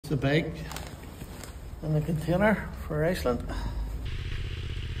the bike in the container for Iceland.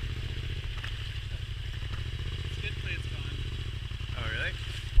 Skid plate's gone. Oh, really?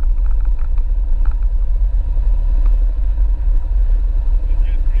 It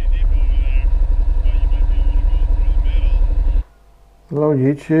gets pretty deep over there, but you might be able to go through the middle. Hello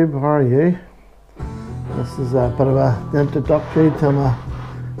YouTube, how are you? This is a bit of an introductory to my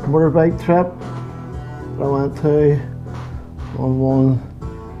motorbike trip that I went to on one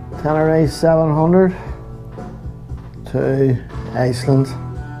Tenerife 700 to Iceland,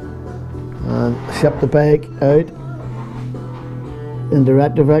 and shipped the bike out into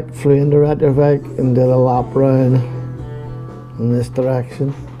Reykjavik, flew into Reykjavik and did a lap round in this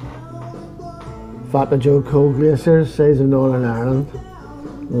direction. Volcano glaziers, size of Northern Ireland.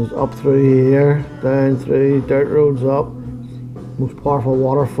 It was up through here, down through dirt roads up, most powerful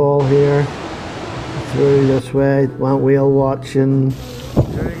waterfall here, through this way, went whale watching,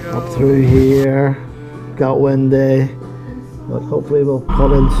 up through here, got windy, but hopefully we'll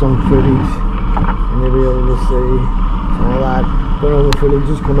put in some footage and you'll be able to see some of that. Don't know if the footage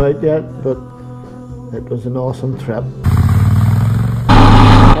has come out yet, but it was an awesome trip.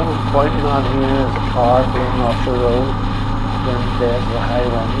 What I'm pointing on here is a car being off the road during the days of the high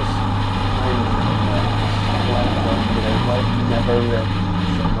winds. Never really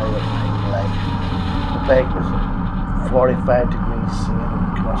somebody with my life. The bike was 45 degrees C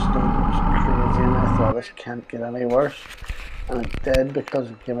and custom. It was crazy, and I thought this can't get any worse. And it did, because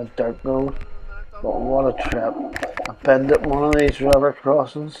it became a dirt road. But what a trip. I pinned at one of these river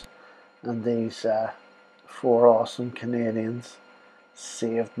crossings, and these four awesome Canadians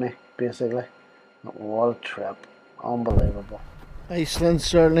saved me, basically. But what a trip. Unbelievable. Iceland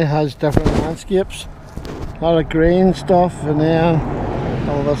certainly has different landscapes. A lot of green stuff, and then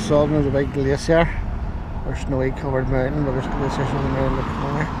all of a sudden there's a big glacier or snowy covered mountain, but there's glaciers on there in the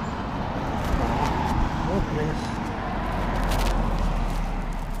corner. What place.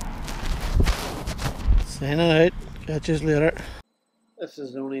 Signing out, catch you later. This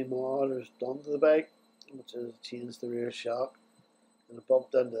is the only mod that's done to the bike, which is change the rear shock. And I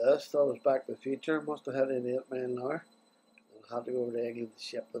bumped into this, thought it was Back to the Future, must have hit an 8 mile an hour. And had to go over to England to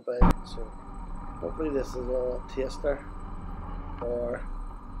ship the bike, so hopefully this is all a taster for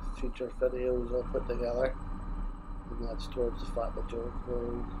future videos I'll put together. And that's towards the Volcano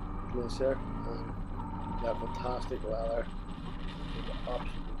glacier, and we got fantastic weather. It was an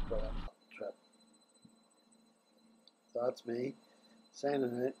absolutely brilliant trip. That's me,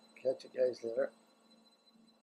 signing out, catch you guys later.